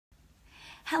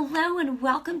Hello and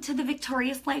welcome to the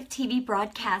Victorious Life TV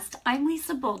broadcast. I'm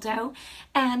Lisa Boldo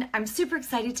and I'm super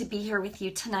excited to be here with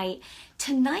you tonight.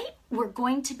 Tonight we're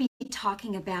going to be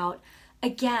talking about,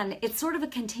 again, it's sort of a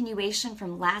continuation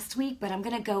from last week, but I'm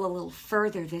going to go a little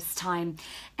further this time.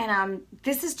 And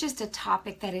this is just a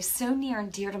topic that is so near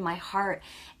and dear to my heart,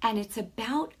 and it's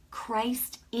about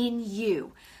Christ in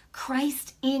you.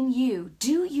 Christ in you.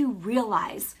 Do you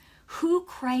realize who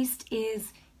Christ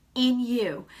is in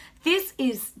you? This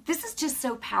is just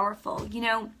so powerful. You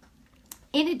know,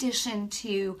 in addition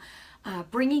to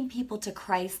bringing people to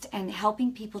Christ and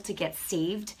helping people to get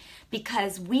saved,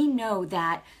 because we know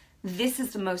that this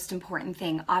is the most important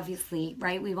thing, obviously,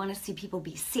 right? We want to see people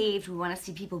be saved. We want to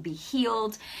see people be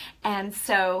healed. And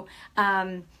so,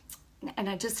 and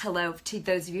I just hello to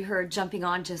those of you who are jumping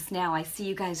on just now. I see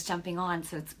you guys jumping on,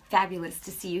 so it's fabulous to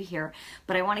see you here.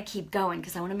 But I want to keep going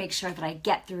because I want to make sure that I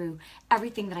get through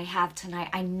everything that I have tonight.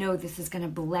 I know this is going to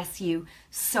bless you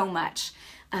so much,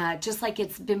 just like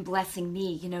it's been blessing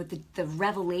me, you know, the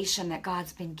revelation that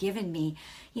God's been giving me,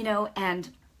 you know, and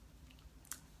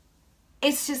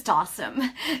it's just awesome.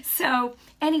 So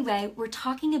anyway, we're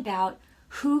talking about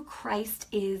who Christ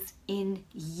is in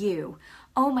you.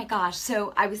 Oh my gosh.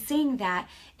 So I was saying that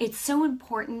it's so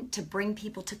important to bring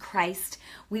people to Christ.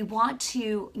 We want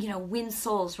to, you know, win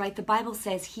souls, right? The Bible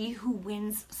says he who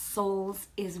wins souls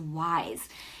is wise.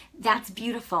 That's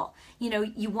beautiful. You know,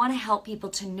 you want to help people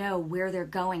to know where they're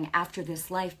going after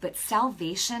this life, but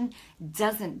salvation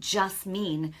doesn't just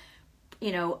mean,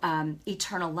 you know,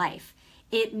 eternal life.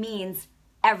 It means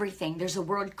everything. There's a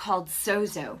word called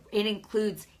sozo. It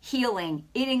includes healing.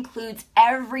 It includes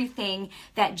everything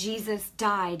that Jesus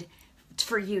died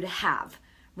for you to have.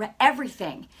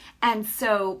 Everything. And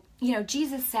so, you know,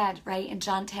 Jesus said, right, in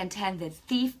John 10:10, the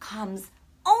thief comes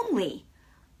only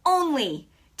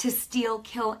to steal,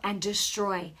 kill, and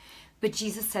destroy. But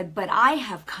Jesus said, but I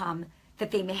have come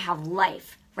that they may have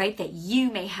life, right? That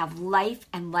you may have life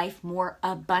and life more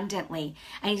abundantly.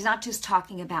 And he's not just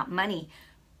talking about money,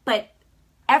 but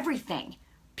everything,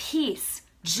 peace,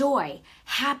 joy,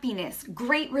 happiness,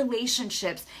 great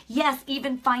relationships, yes,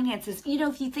 even finances, you know,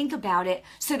 if you think about it,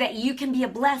 so that you can be a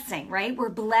blessing, right? We're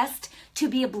blessed to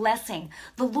be a blessing.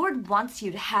 The Lord wants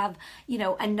you to have, you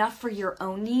know, enough for your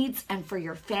own needs and for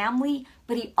your family,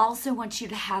 but he also wants you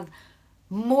to have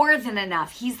more than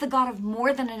enough. He's the God of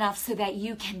more than enough so that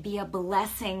you can be a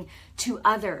blessing to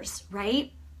others,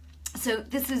 right? So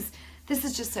this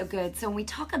is just so good. So when we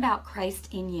talk about Christ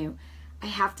in you, I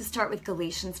have to start with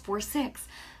Galatians 4:6.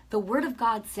 The Word of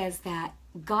God says that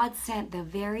God sent the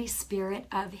very Spirit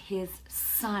of His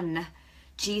Son,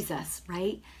 Jesus,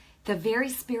 right? The very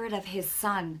Spirit of His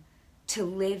Son to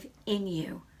live in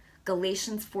you.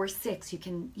 Galatians 4:6. You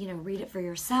can, you know, read it for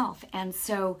yourself. And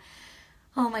so,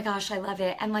 oh my gosh, I love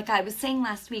it. And like I was saying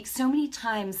last week, so many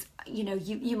times, you know,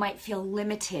 you might feel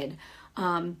limited.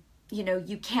 You know,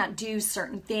 you can't do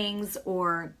certain things,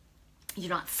 or you're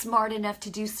not smart enough to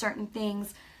do certain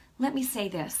things. Let me say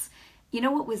this. You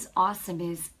know what was awesome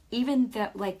is even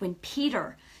that, like when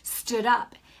Peter stood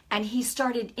up and he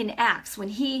started in Acts, when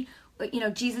he, you know,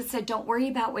 Jesus said, don't worry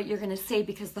about what you're going to say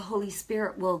because the Holy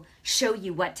Spirit will show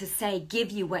you what to say, give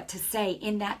you what to say.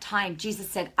 In that time, Jesus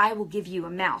said, I will give you a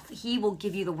mouth. He will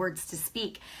give you the words to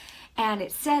speak. And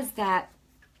it says that,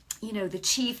 you know, the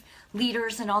chief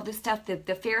leaders and all this stuff,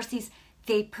 the Pharisees,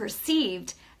 they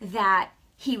perceived that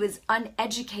he was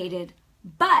uneducated,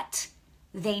 but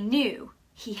they knew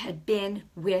he had been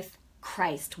with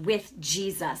Christ, with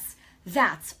Jesus.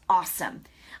 That's awesome.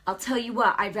 I'll tell you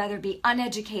what, I'd rather be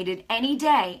uneducated any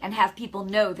day and have people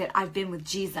know that I've been with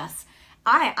Jesus.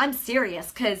 I'm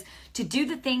serious, because to do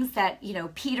the things that, you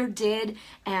know, Peter did,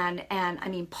 and I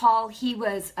mean, Paul, he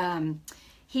was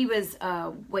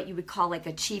what you would call like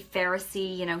a chief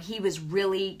Pharisee. You know, he was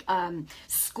really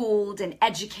schooled and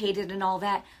educated and all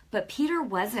that. But Peter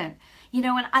wasn't, you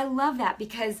know, and I love that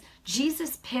because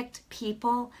Jesus picked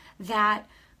people that,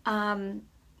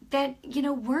 you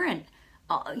know, weren't,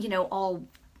 you know, all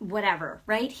whatever,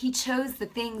 right? He chose the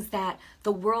things that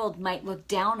the world might look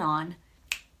down on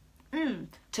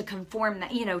to conform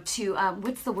that, you know, to,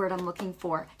 what's the word I'm looking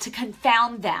for? To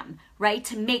confound them, right?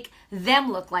 To make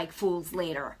them look like fools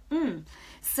later.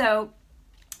 So,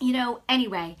 you know,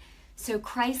 anyway, so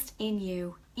Christ in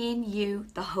you,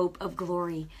 the hope of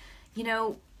glory. You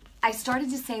know, I started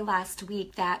to say last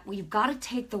week that we've got to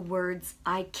take the words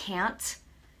I can't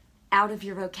out of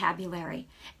your vocabulary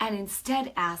and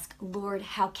instead ask, Lord,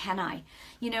 how can I?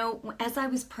 You know, as I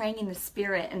was praying in the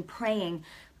Spirit and praying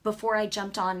before I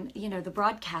jumped on, you know, the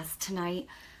broadcast tonight,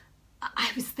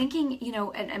 I was thinking, you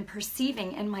know, and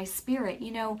perceiving in my spirit,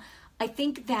 you know, I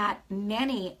think that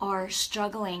many are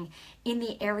struggling in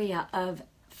the area of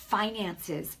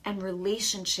finances and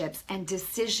relationships and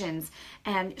decisions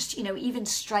and, you know, even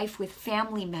strife with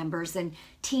family members and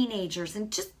teenagers,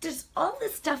 and just there's all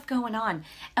this stuff going on.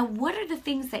 And what are the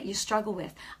things that you struggle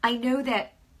with? I know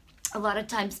that a lot of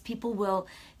times people will,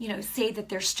 you know, say that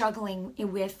they're struggling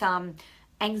with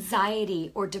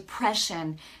anxiety or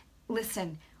depression.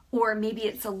 Listen, or maybe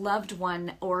it's a loved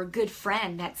one or a good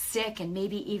friend that's sick, and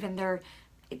maybe even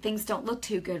things don't look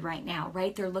too good right now,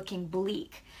 right? They're looking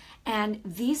bleak. And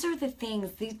these are the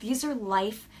things, these are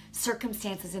life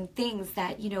circumstances and things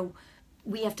that, you know,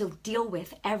 we have to deal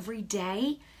with every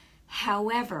day.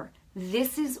 However,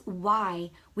 this is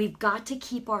why we've got to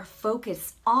keep our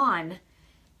focus on,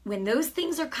 when those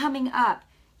things are coming up,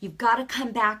 you've got to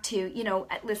come back to, you know,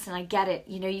 listen, I get it.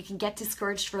 You know, you can get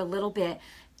discouraged for a little bit.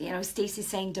 You know, Stacy's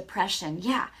saying depression.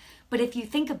 Yeah. But if you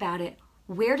think about it,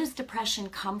 where does depression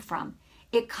come from?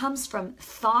 It comes from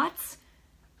thoughts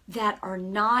that are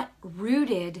not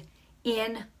rooted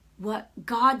in what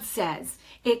God says.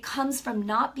 It comes from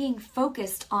not being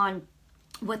focused on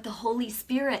what the Holy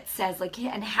Spirit says, like,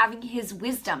 and having his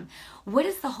wisdom. What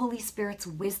is the Holy Spirit's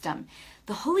wisdom?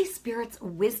 The Holy Spirit's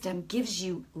wisdom gives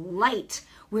you light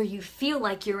where you feel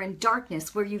like you're in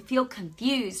darkness, where you feel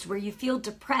confused, where you feel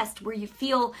depressed, where you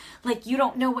feel like you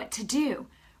don't know what to do,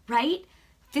 right?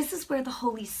 This is where the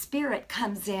Holy Spirit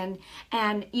comes in.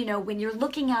 And, you know, when you're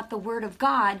looking at the Word of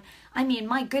God, I mean,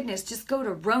 my goodness, just go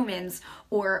to Romans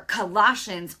or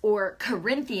Colossians or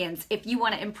Corinthians if you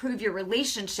want to improve your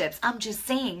relationships. I'm just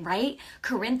saying, right?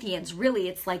 Corinthians, really,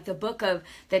 it's like the book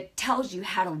that tells you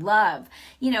how to love,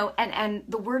 you know, and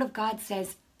the Word of God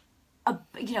says,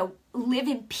 you know, live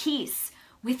in peace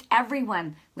with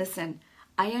everyone. Listen,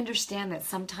 I understand that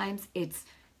sometimes it's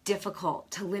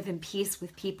difficult to live in peace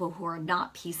with people who are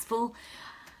not peaceful.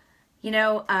 You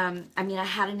know, I mean, I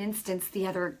had an instance the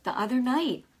other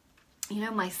night. You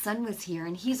know, my son was here,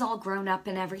 and he's all grown up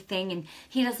and everything, and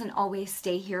he doesn't always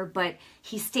stay here, but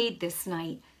he stayed this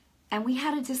night, and we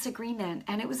had a disagreement,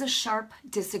 and it was a sharp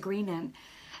disagreement.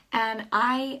 And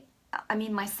I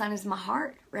mean, my son is my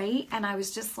heart, right? And I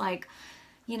was just like,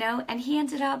 you know, and he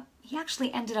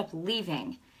actually ended up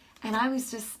leaving. And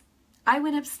I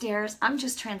went upstairs. I'm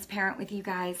just transparent with you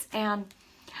guys. And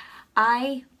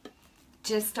I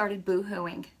just started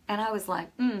boo-hooing. And I was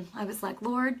like,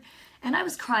 Lord. And I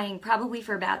was crying probably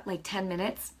for about like 10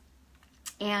 minutes.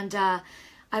 And I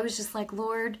was just like,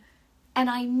 Lord. And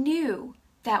I knew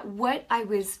that what I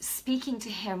was speaking to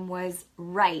him was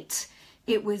right.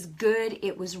 It was good.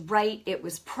 It was right. It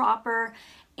was proper.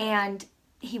 And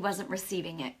he wasn't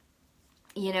receiving it,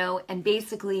 you know, and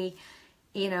basically,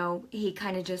 you know, he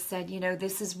kind of just said, you know,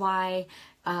 this is why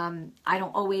I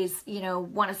don't always, you know,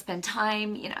 want to spend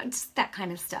time, you know, just that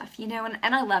kind of stuff, you know,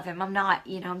 and I love him. I'm not,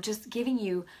 you know, I'm just giving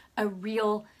you a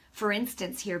real, for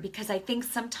instance here, because I think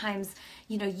sometimes,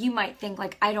 you know, you might think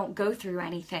like, I don't go through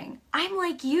anything. I'm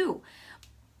like you,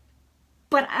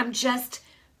 but I'm just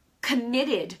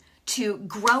committed to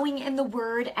growing in the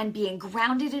Word and being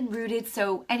grounded and rooted.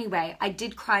 So anyway, I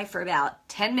did cry for about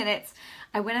 10 minutes.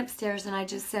 I went upstairs and I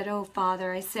just said, oh,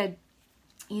 Father, I said,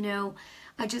 you know,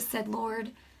 I just said,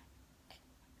 Lord,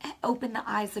 open the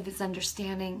eyes of his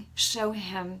understanding, show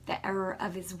him the error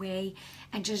of his way,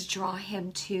 and just draw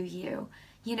him to you.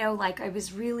 You know, like I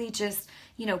was really just,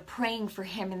 you know, praying for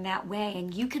him in that way.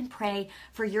 And you can pray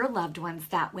for your loved ones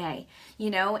that way, you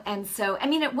know. And so, I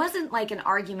mean, it wasn't like an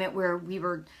argument where we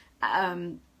were,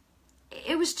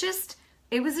 it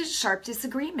was a sharp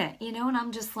disagreement, you know, and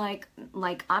I'm just like,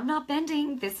 I'm not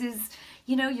bending. This is,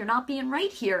 you know, you're not being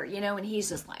right here, you know, and he's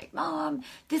just like, Mom,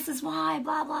 this is why,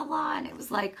 blah, blah, blah. And it was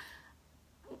like,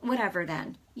 whatever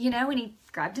then, you know, and he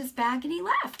grabbed his bag and he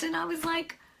left. And I was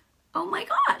like, oh my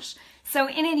gosh. So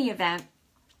in any event,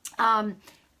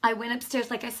 I went upstairs,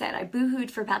 like I said, I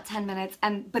boo-hooed for about 10 minutes,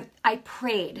 but I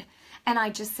prayed and I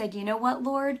just said, you know what,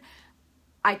 Lord,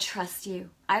 I trust you.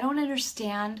 I don't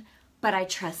understand, but I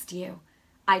trust you.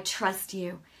 I trust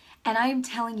you. And I am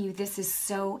telling you, this is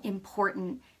so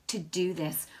important to do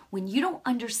this. When you don't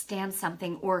understand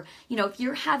something, or, you know, if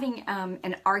you're having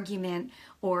an argument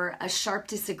or a sharp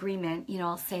disagreement, you know,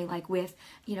 I'll say like with,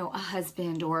 you know, a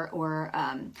husband or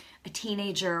a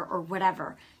teenager or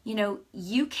whatever, you know,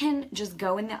 you can just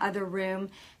go in the other room,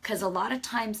 because a lot of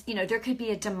times, you know, there could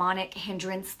be a demonic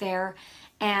hindrance there,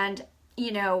 and,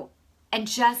 you know, and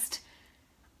just,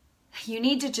 you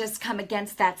need to just come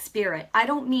against that spirit. I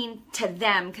don't mean to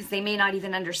them, because they may not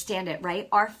even understand it, right?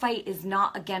 Our fight is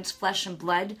not against flesh and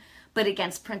blood, but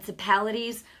against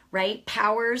principalities, right?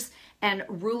 Powers and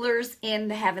rulers in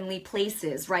the heavenly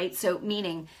places, right? So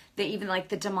meaning that even like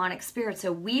the demonic spirits.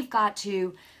 So we've got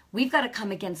to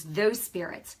come against those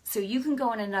spirits. So you can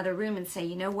go in another room and say,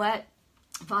 you know what,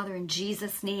 Father, in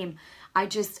Jesus' name, I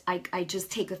just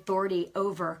take authority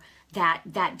over that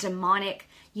demonic,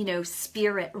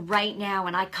 spirit right now,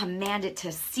 and I command it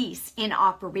to cease in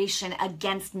operation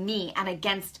against me and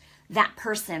against that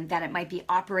person that it might be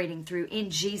operating through. In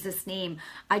Jesus' name,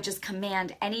 I just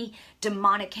command any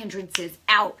demonic hindrances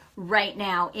out right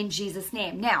now in Jesus'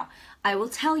 name. Now, I will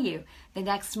tell you, the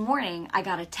next morning I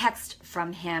got a text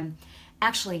from him.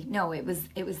 Actually, no, it was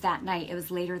that night. It was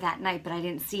later that night, but I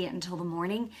didn't see it until the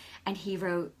morning. And he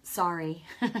wrote, sorry.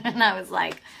 And I was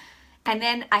like, and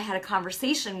then I had a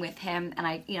conversation with him, and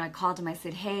I called him. I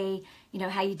said, hey,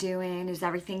 how you doing? Is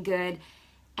everything good?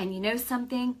 And you know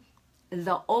something?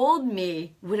 The old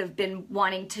me would have been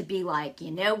wanting to be like,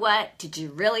 you know what? Did you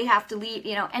really have to leave?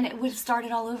 And it would have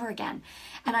started all over again.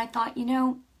 And I thought,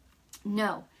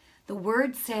 no. The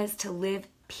word says to live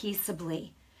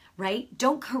peaceably, right?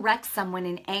 Don't correct someone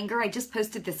in anger. I just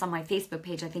posted this on my Facebook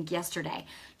page, I think yesterday.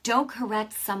 Don't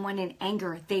correct someone in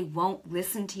anger. They won't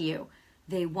listen to you.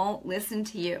 They won't listen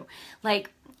to you.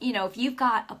 Like, if you've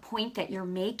got a point that you're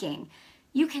making,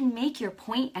 you can make your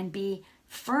point and be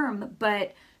firm,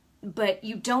 but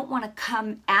you don't want to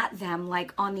come at them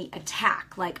like on the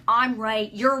attack, like I'm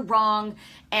right, you're wrong,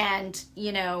 and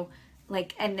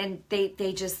and then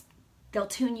they'll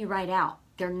tune you right out.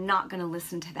 They're not going to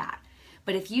listen to that.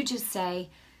 But if you just say,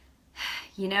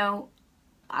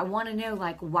 I want to know,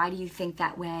 like, why do you think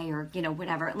that way, or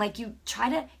whatever, like you try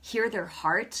to hear their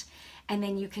heart, and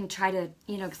then you can try to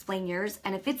explain yours.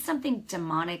 And if it's something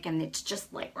demonic and it's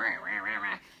just like rah, rah, rah,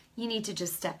 rah, you need to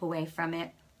just step away from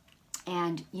it.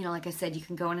 And, like I said, you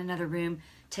can go in another room,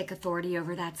 take authority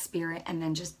over that spirit, and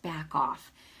then just back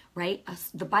off, right?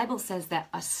 The Bible says that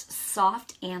a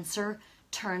soft answer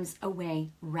turns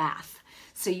away wrath.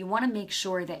 So you want to make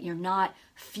sure that you're not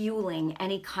fueling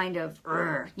any kind of,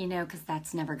 because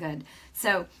that's never good.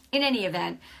 So in any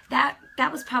event, that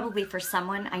was probably for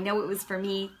someone. I know it was for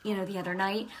me, the other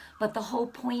night. But the whole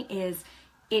point is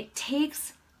it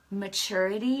takes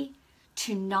maturity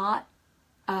to not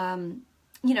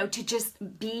to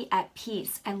just be at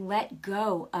peace and let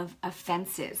go of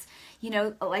offenses.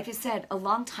 Like I said, a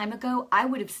long time ago, I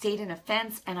would have stayed in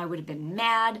offense and I would have been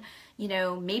mad,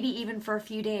 maybe even for a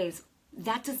few days.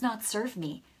 That does not serve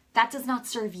me. That does not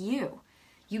serve you.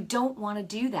 You don't want to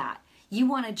do that. You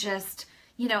want to just,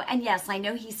 and yes, I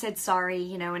know he said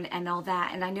sorry, and all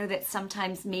that. And I know that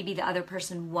sometimes maybe the other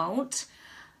person won't,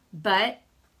 but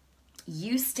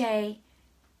you stay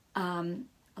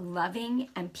loving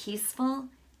and peaceful,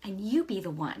 and you be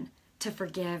the one to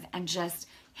forgive and just,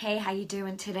 hey, how you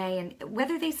doing today? And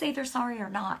whether they say they're sorry or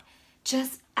not,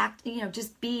 just act,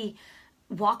 just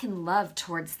walk in love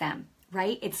towards them,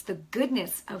 right? It's the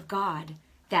goodness of God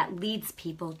that leads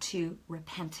people to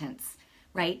repentance,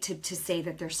 right? To say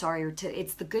that they're sorry, or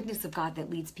it's the goodness of God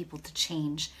that leads people to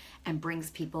change and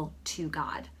brings people to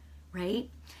God, right?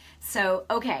 So,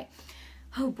 okay.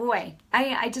 Oh boy,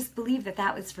 I just believe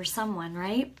that was for someone,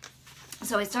 right?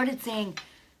 So I started saying,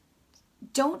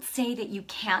 don't say that you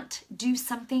can't do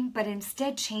something, but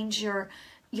instead change your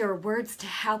words to,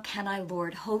 how can I,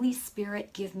 Lord? Holy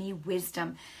Spirit, give me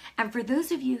wisdom. And for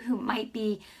those of you who might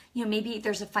be, maybe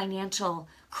there's a financial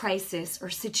crisis or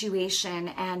situation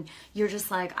and you're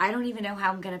just like, I don't even know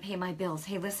how I'm going to pay my bills.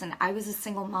 Hey, listen, I was a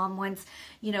single mom once,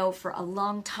 for a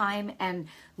long time and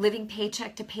living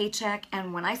paycheck to paycheck.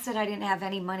 And when I said I didn't have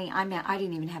any money, I meant I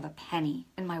didn't even have a penny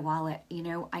in my wallet.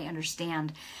 I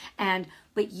understand.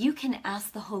 But you can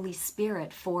ask the Holy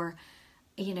Spirit for,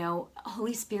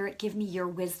 Holy Spirit, give me your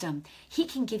wisdom. He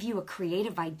can give you a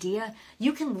creative idea.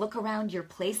 You can look around your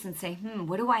place and say,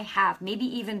 what do I have? Maybe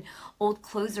even old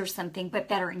clothes or something, but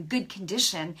that are in good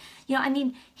condition.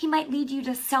 He might lead you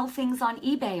to sell things on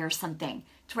eBay or something,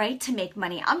 right? To make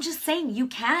money. I'm just saying you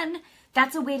can.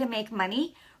 That's a way to make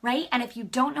money, right? And if you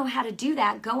don't know how to do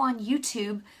that, go on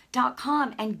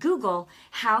YouTube.com and Google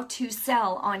how to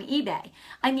sell on eBay.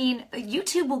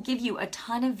 YouTube will give you a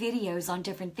ton of videos on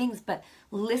different things, but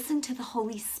listen to the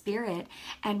Holy Spirit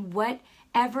and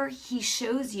whatever He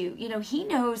shows you. He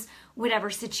knows whatever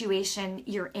situation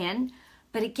you're in,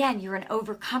 but again, you're an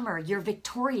overcomer. You're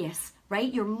victorious,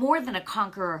 right? You're more than a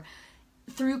conqueror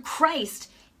through Christ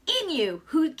in you,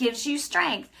 who gives you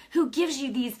strength, who gives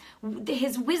you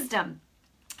His wisdom.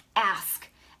 Ask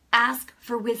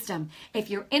for wisdom. If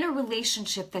you're in a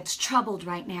relationship that's troubled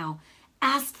right now,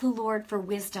 ask the Lord for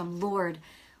wisdom. Lord,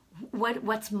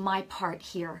 what's my part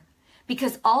here?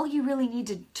 Because all you really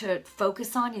need to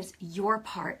focus on is your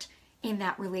part in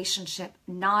that relationship,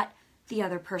 not the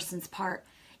other person's part.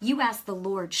 You ask the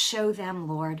Lord, show them,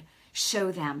 Lord,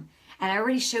 show them. And I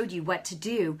already showed you what to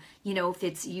do. You know, if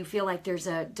it's, you feel like there's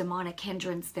a demonic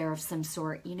hindrance there of some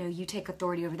sort, you know, you take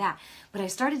authority over that. But I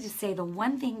started to say the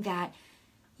one thing that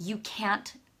you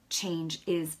can't change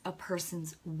is a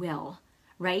person's will,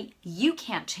 right? You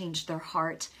can't change their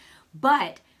heart.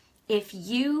 But if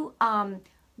you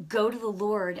go to the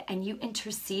Lord and you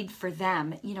intercede for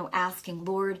them, you know, asking,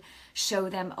 Lord, show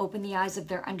them, open the eyes of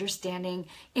their understanding.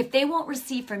 If they won't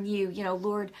receive from you, you know,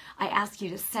 Lord, I ask you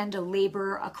to send a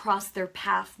laborer across their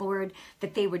path, Lord,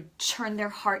 that they would turn their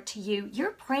heart to you.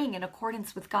 You're praying in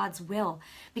accordance with God's will,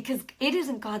 because it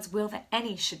isn't God's will that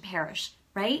any should perish,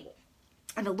 right?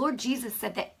 And the Lord Jesus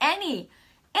said that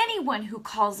anyone who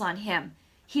calls on him,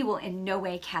 he will in no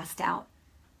way cast out,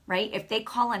 right? If they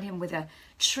call on him with a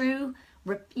true,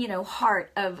 you know,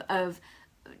 heart of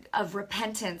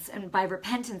repentance, and by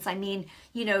repentance I mean,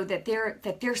 you know, that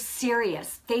they're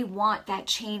serious. They want that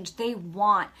change. They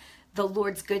want the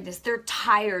Lord's goodness. They're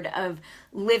tired of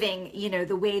living, you know,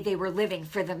 the way they were living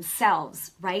for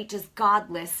themselves, right? Just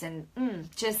godless and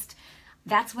just.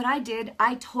 That's what I did.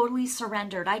 I totally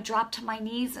surrendered. I dropped to my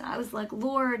knees and I was like,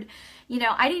 Lord, you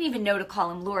know, I didn't even know to call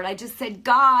him Lord. I just said,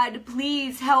 God,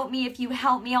 please help me. If you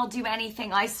help me, I'll do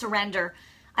anything. I surrender.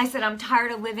 I said, I'm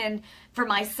tired of living for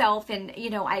myself. And, you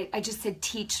know, I just said,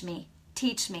 teach me,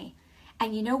 teach me.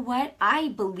 And you know what? I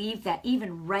believe that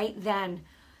even right then,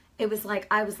 it was like,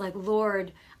 I was like,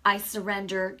 Lord, I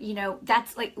surrender. You know,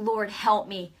 that's like, Lord, help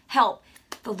me, help.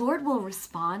 The Lord will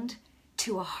respond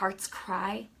to a heart's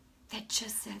cry that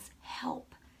just says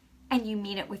help, and you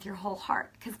mean it with your whole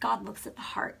heart, because God looks at the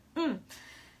heart.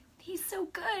 He's so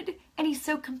good, and he's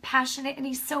so compassionate, and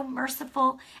he's so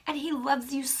merciful, and he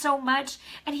loves you so much,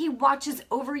 and he watches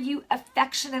over you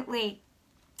affectionately.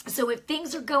 So if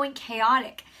things are going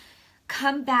chaotic,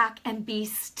 come back and be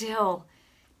still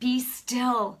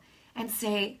and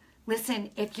say, listen,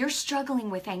 if you're struggling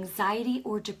with anxiety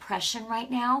or depression right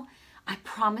now, I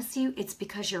promise you it's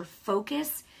because your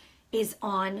focus is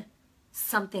on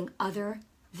something other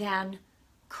than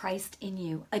Christ in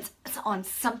you. It's on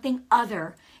something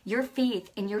other. Your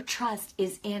faith and your trust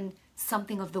is in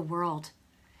something of the world.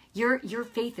 Your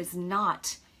faith is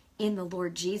not in the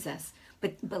Lord Jesus.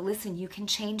 But listen, you can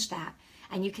change that.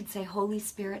 And you can say, Holy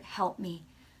Spirit, help me.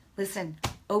 Listen,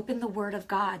 open the Word of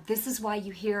God. This is why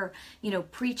you hear, you know,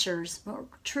 preachers, or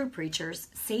true preachers,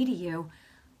 say to you,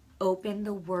 open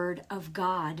the Word of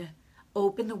God.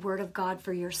 Open the Word of God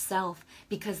for yourself,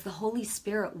 because the Holy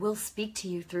Spirit will speak to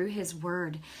you through His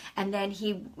Word. And then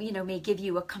He, you know, may give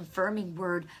you a confirming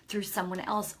word through someone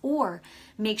else, or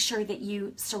make sure that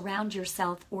you surround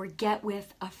yourself or get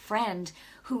with a friend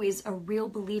who is a real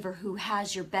believer, who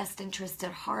has your best interest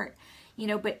at heart. You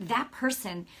know, but that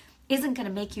person isn't going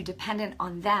to make you dependent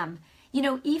on them. You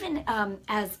know, even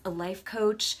as a life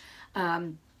coach,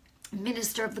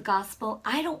 minister of the gospel,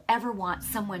 I don't ever want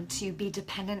someone to be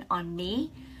dependent on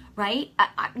me, right?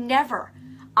 Never.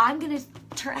 I'm going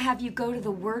to have you go to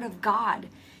the Word of God,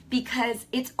 because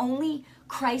it's only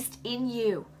Christ in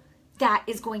you that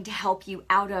is going to help you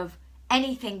out of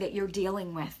anything that you're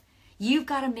dealing with. You've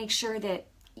got to make sure that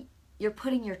you're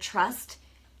putting your trust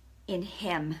in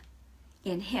Him.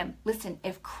 In Him. Listen,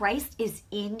 if Christ is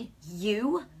in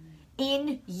you,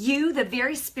 the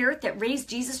very Spirit that raised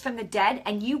Jesus from the dead,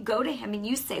 and you go to Him and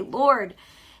you say, Lord,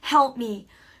 help me.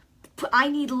 I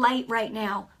need light right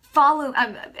now.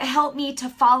 Help me to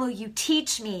follow you.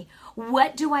 Teach me.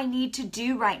 What do I need to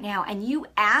do right now? And you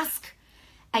ask,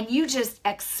 and you just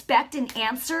expect an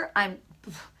answer.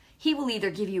 He will either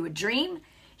give you a dream.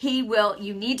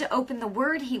 You need to open the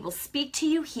Word. He will speak to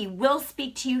you. He will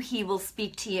speak to you. He will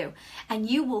speak to you. And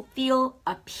you will feel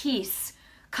a peace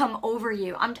come over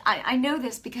you. I know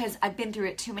this because I've been through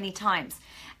it too many times.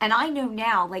 And I know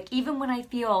now, like, even when I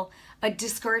feel a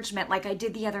discouragement, like I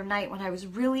did the other night when I was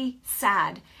really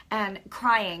sad and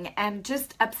crying and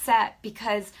just upset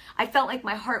because I felt like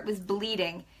my heart was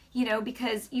bleeding, you know,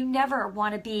 because you never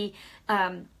want to be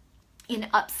in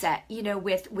upset, you know,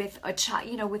 with a child,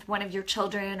 you know, with one of your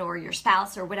children or your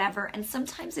spouse or whatever. And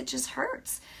sometimes it just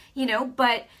hurts, you know,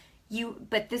 but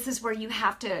this is where you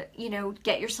have to, you know,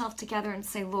 get yourself together and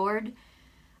say, Lord,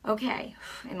 okay.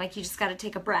 And like, you just got to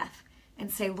take a breath and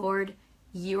say, Lord,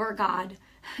 you are God.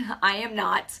 I am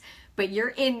not, but you're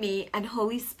in me. And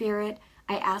Holy Spirit,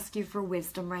 I ask you for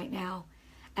wisdom right now.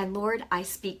 And Lord, I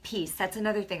speak peace. That's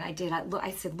another thing I did.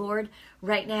 I said, Lord,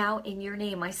 right now in your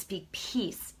name, I speak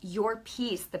peace, your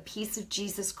peace, the peace of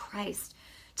Jesus Christ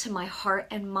to my heart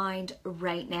and mind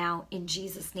right now in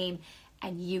Jesus' name.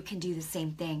 And you can do the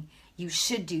same thing. you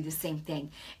should do the same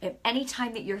thing. If any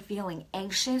time that you're feeling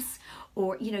anxious,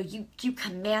 or you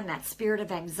command that spirit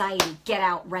of anxiety, get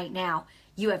out right now.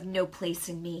 You have no place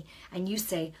in me. And you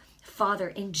say, Father,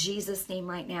 in Jesus' name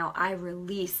right now, I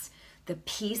release the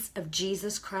peace of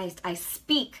Jesus Christ. I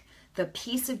speak the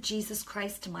peace of Jesus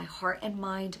Christ to my heart and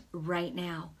mind right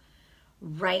now,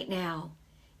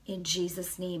 in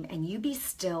Jesus' name. And you be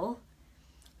still.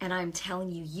 And I'm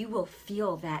telling you, you will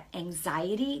feel that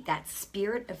anxiety, that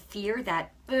spirit of fear,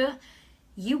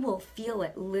 you will feel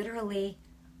it literally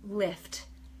lift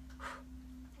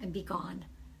and be gone.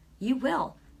 You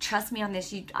will. Trust me on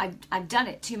this. I've done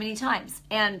it too many times.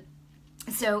 And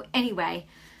so anyway,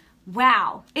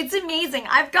 wow, it's amazing.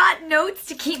 I've got notes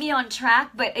to keep me on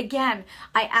track. But again,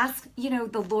 I ask,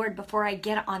 the Lord before I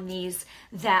get on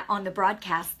that on the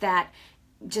broadcast, that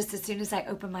just as soon as I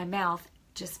open my mouth,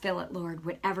 just fill it, Lord,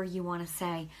 whatever you want to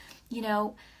say.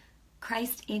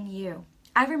 Christ in you.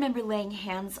 I remember laying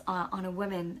hands on a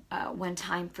woman one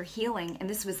time for healing, and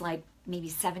this was like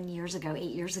maybe 8 years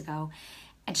ago,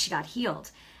 and she got healed.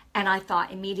 And I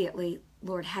thought immediately,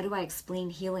 Lord, how do I explain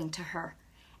healing to her?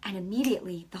 And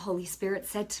immediately the Holy Spirit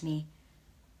said to me,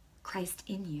 Christ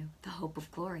in you, the hope of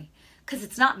glory. Because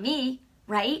it's not me,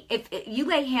 right? If you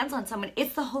lay hands on someone,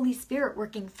 it's the Holy Spirit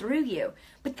working through you.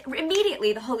 But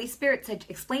immediately the Holy Spirit said,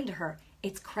 explain to her,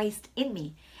 it's Christ in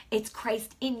me. It's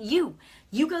Christ in you.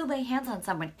 You go lay hands on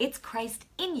someone, it's Christ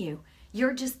in you.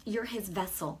 You're his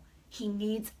vessel. He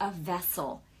needs a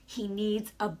vessel. He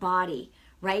needs a body,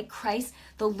 right? Christ,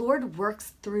 the Lord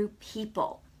works through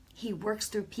people. He works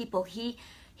through people.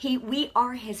 We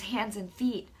are his hands and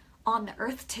feet on the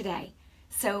earth today.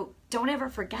 So don't ever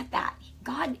forget that.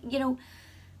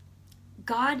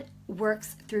 God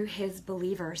works through his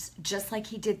believers, just like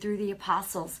he did through the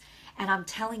apostles. And I'm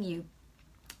telling you,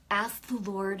 ask the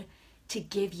Lord to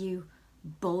give you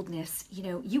boldness.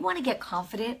 You want to get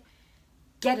confident,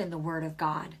 get in the Word of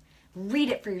God. Read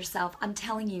it for yourself. I'm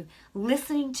telling you,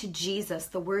 listening to Jesus,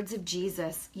 the words of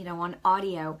Jesus, on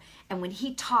audio, and when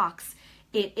he talks,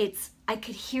 I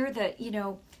could hear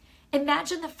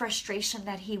imagine the frustration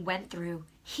that he went through.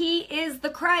 He is the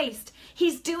Christ.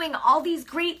 He's doing all these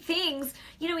great things.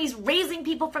 He's raising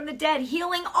people from the dead,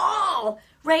 healing all,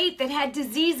 right, that had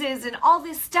diseases and all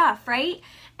this stuff, right?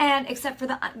 And except for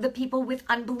the people with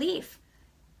unbelief.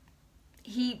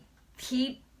 He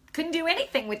couldn't do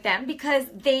anything with them because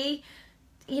they,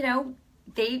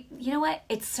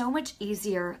 it's so much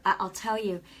easier. I'll tell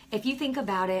you, if you think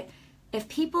about it, if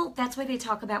people, that's why they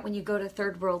talk about when you go to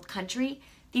third world country,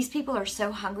 these people are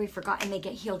so hungry for God and they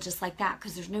get healed just like that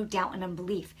because there's no doubt and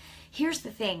unbelief. Here's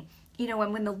the thing,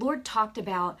 when the Lord talked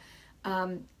about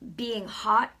being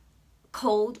hot,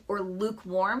 cold, or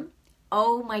lukewarm,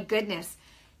 oh my goodness.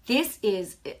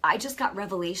 I just got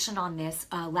revelation on this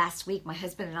last week. My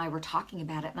husband and I were talking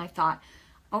about it and I thought,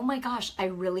 oh my gosh, I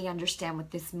really understand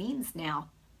what this means now.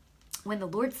 When the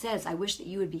Lord says, I wish that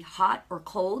you would be hot or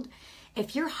cold,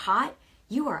 if you're hot,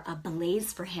 you are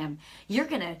ablaze for him. You're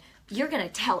going to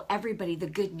tell everybody the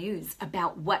good news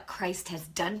about what Christ has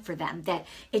done for them, that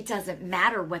it doesn't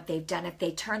matter what they've done. If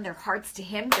they turn their hearts to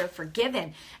him, they're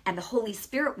forgiven, and the Holy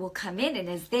Spirit will come in. And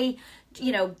as they,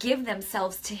 give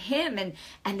themselves to him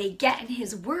and they get in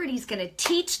his word, he's going to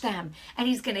teach them and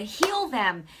he's going to heal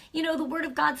them. The word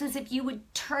of God says, if you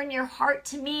would turn your heart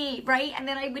to me, right? And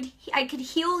then I could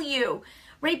heal you,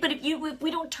 right? But if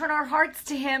we don't turn our hearts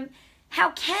to him,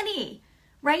 how can he?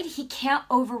 Right? He can't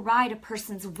override a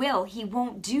person's will. He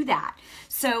won't do that.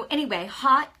 So anyway,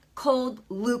 hot, cold,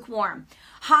 lukewarm.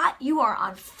 Hot, you are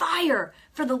on fire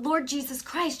for the Lord Jesus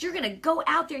Christ. You're going to go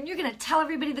out there and you're going to tell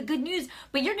everybody the good news,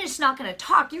 but you're just not going to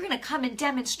talk. You're going to come in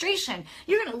demonstration.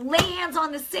 You're going to lay hands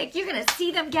on the sick. You're going to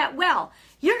see them get well.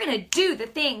 You're going to do the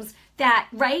things that,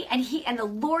 right? And the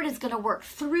Lord is going to work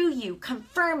through you,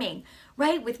 confirming,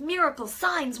 right? With miracles,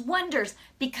 signs, wonders,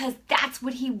 because that's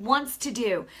what he wants to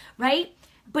do, right?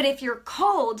 But if you're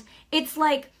cold, it's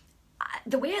like,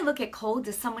 the way I look at cold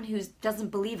is someone who doesn't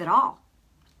believe at all.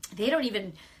 They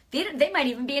might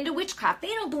even be into witchcraft. They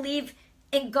don't believe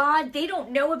in God. They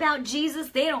don't know about Jesus.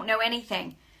 They don't know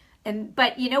anything.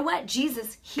 But you know what?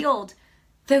 Jesus healed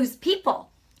those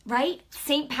people, right?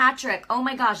 St. Patrick. Oh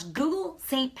my gosh. Google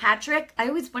St. Patrick. I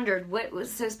always wondered what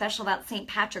was so special about St.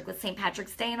 Patrick with St.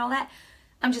 Patrick's Day and all that.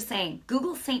 I'm just saying,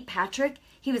 Google St. Patrick.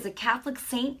 He was a Catholic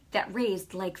saint that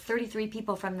raised like 33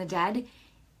 people from the dead.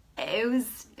 It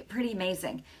was pretty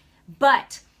amazing.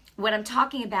 But what I'm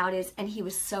talking about is, and he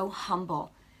was so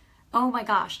humble. Oh my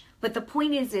gosh. But the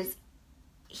point is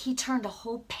he turned a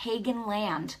whole pagan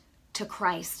land to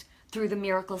Christ through the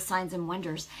miracles, signs, and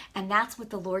wonders. And that's what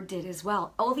the Lord did as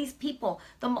well. All these people,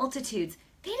 the multitudes,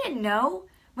 they didn't know,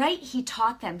 right? He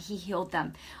taught them, he healed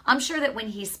them. I'm sure that when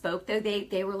he spoke, though,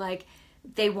 they were like,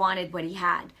 they wanted what he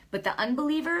had. But the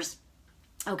unbelievers,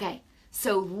 okay,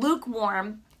 so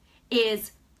lukewarm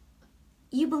is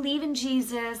you believe in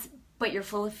Jesus, but you're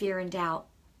full of fear and doubt.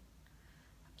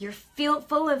 You're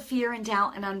full of fear and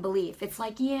doubt and unbelief. It's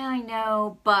like, yeah, I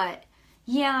know, but,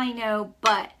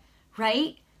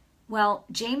 right? Well,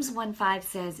 James 1:5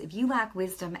 says, if you lack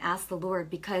wisdom, ask the Lord,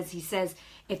 because he says,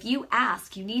 if you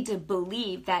ask, you need to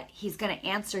believe that he's going to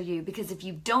answer you, because if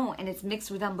you don't and it's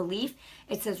mixed with unbelief,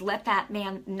 it says, let that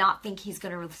man not think he's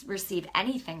going to receive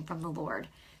anything from the Lord.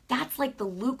 That's like the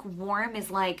lukewarm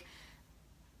is like,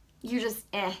 you're just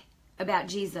about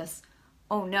Jesus.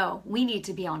 Oh no, we need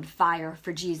to be on fire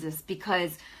for Jesus,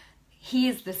 because he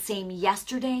is the same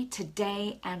yesterday,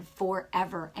 today, and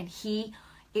forever. And he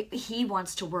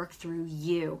wants to work through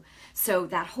you. So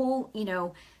that whole,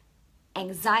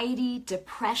 anxiety,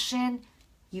 depression,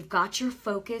 you've got your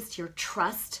focus, your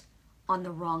trust on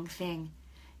the wrong thing.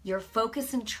 Your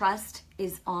focus and trust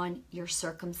is on your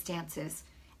circumstances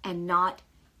and not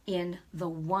in the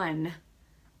one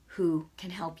who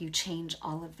can help you change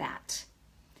all of that.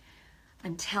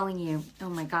 I'm telling you, oh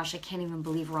my gosh, I can't even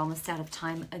believe we're almost out of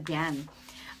time again.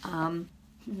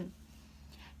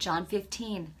 John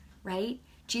 15, right?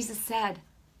 Jesus said,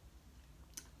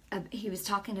 he was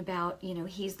talking about,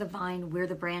 he's the vine, we're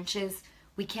the branches.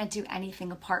 We can't do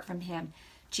anything apart from him.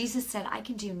 Jesus said, I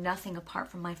can do nothing apart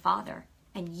from my Father,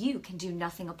 and you can do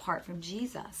nothing apart from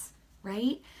Jesus,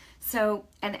 right? So,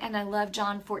 and I love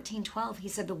John 14:12. He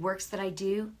said, the works that I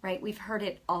do, right? We've heard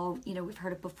it all, we've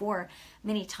heard it before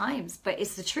many times, but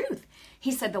it's the truth.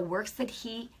 He said, the works that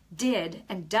he did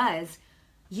and does,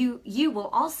 you will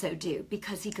also do,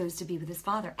 because he goes to be with his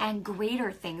Father, and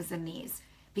greater things than these,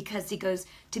 because he goes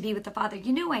to be with the Father.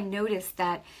 I noticed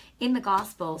that in the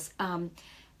Gospels,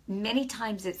 many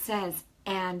times it says,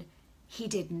 and he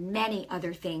did many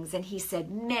other things, and he said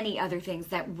many other things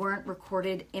that weren't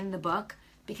recorded in the book,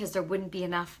 because there wouldn't be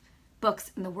enough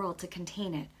books in the world to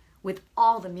contain it, with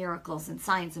all the miracles and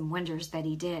signs and wonders that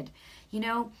he did.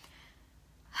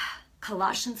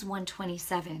 Colossians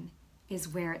 1:27 is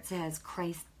where it says,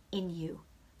 Christ in you,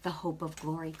 the hope of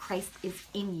glory. Christ is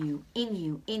in you, in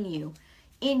you, in you,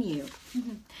 in you.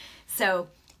 So,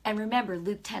 and remember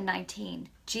Luke 10:19,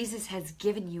 Jesus has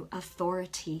given you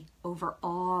authority over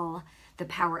all the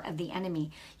power of the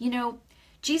enemy.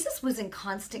 Jesus was in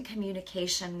constant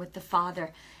communication with the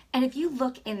Father. And if you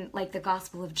look in like the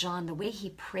Gospel of John, the way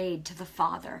he prayed to the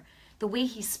Father, the way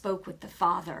he spoke with the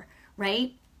Father,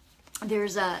 right?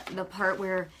 There's the part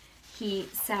where he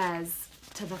says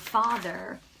to the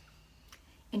Father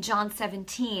in John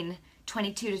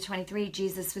 17:22-23,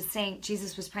 Jesus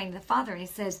was praying to the Father, and he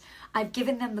says, I've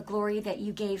given them the glory that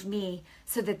you gave me,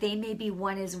 so that they may be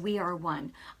one as we are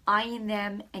one. I in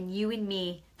them and you in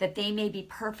me, that they may be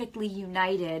perfectly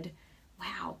united.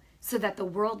 Wow. So that the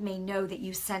world may know that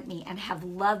you sent me and have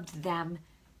loved them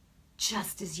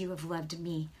just as you have loved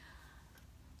me.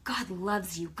 God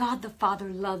loves you. God the Father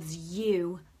loves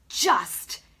you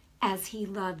just as he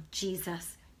loved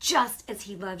Jesus. Just as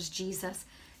he loves Jesus.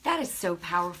 That is so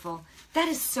powerful. That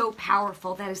is so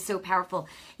powerful. That is so powerful.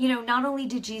 Not only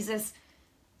did Jesus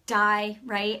die,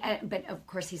 right? But of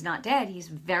course he's not dead. He's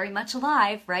very much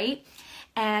alive, right?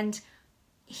 And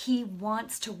he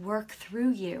wants to work through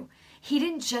you. He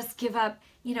didn't just give up,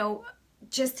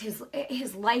 just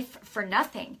his life for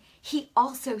nothing. He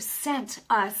also sent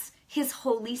us his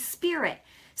Holy Spirit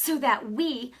so that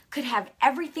we could have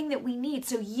everything that we need.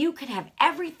 So you could have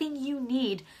everything you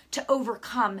need to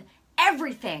overcome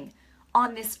everything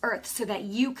on this earth, so that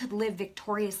you could live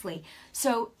victoriously.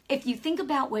 So if you think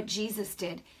about what Jesus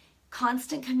did,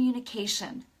 constant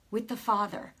communication with the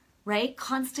Father, right?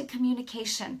 Constant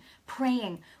communication,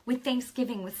 praying with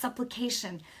thanksgiving, with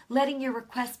supplication, letting your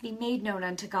requests be made known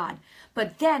unto God.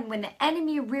 But then when the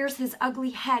enemy rears his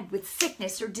ugly head with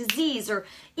sickness or disease or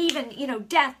even,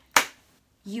 death,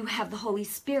 you have the Holy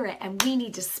Spirit, and we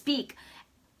need to speak.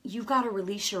 You've got to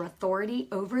release your authority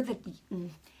over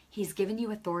He's given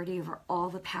you authority over all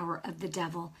the power of the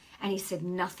devil. And he said,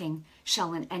 nothing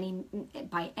shall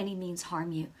by any means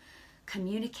harm you.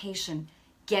 Communication.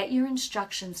 Get your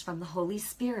instructions from the Holy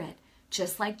Spirit,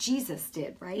 just like Jesus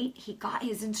did, right? He got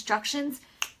his instructions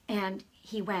and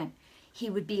he went. He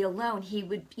would be alone. He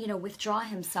would, withdraw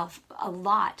himself a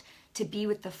lot to be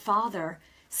with the Father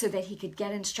so that he could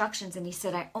get instructions. And he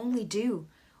said, I only do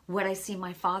what I see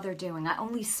my Father doing. I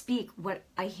only speak what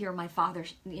I hear my Father,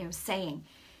 saying.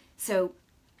 So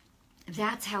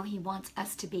that's how he wants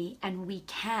us to be. And we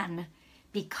can,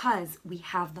 because we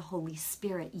have the Holy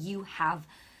Spirit. You have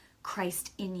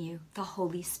Christ in you, the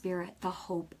Holy Spirit, the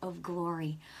hope of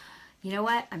glory. You know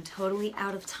what? I'm totally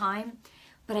out of time,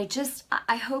 but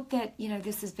I hope that,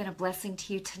 this has been a blessing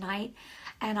to you tonight.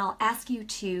 And I'll ask you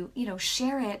to,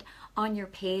 share it on your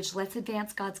page. Let's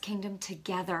advance God's kingdom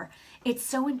together. It's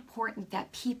so important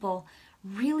that people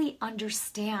really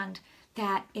understand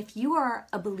that if you are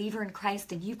a believer in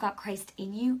Christ and you've got Christ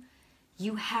in you,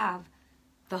 you have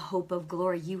the hope of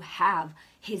glory. You have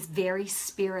his very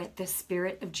spirit, the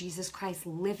Spirit of Jesus Christ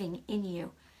living in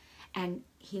you. And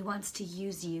he wants to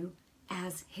use you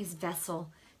as his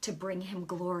vessel to bring him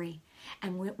glory.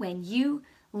 And when you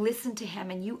listen to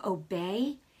him and you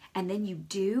obey, and then you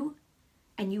do,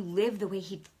 and you live the way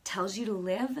he tells you to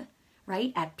live,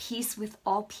 right? At peace with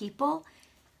all people,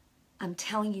 I'm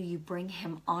telling you, you bring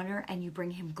him honor and you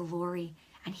bring him glory,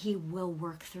 and he will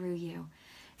work through you.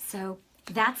 So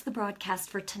that's the broadcast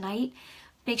for tonight.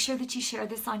 Make sure that you share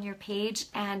this on your page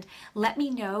and let me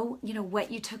know,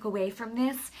 what you took away from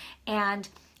this. And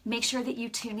make sure that you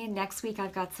tune in next week.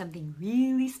 I've got something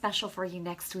really special for you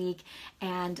next week,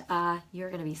 and you're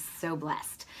going to be so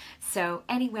blessed. So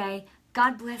anyway,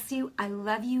 God bless you. I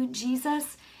love you in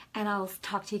Jesus, and I'll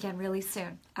talk to you again really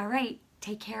soon. All right,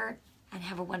 take care and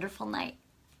have a wonderful night.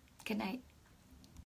 Good night.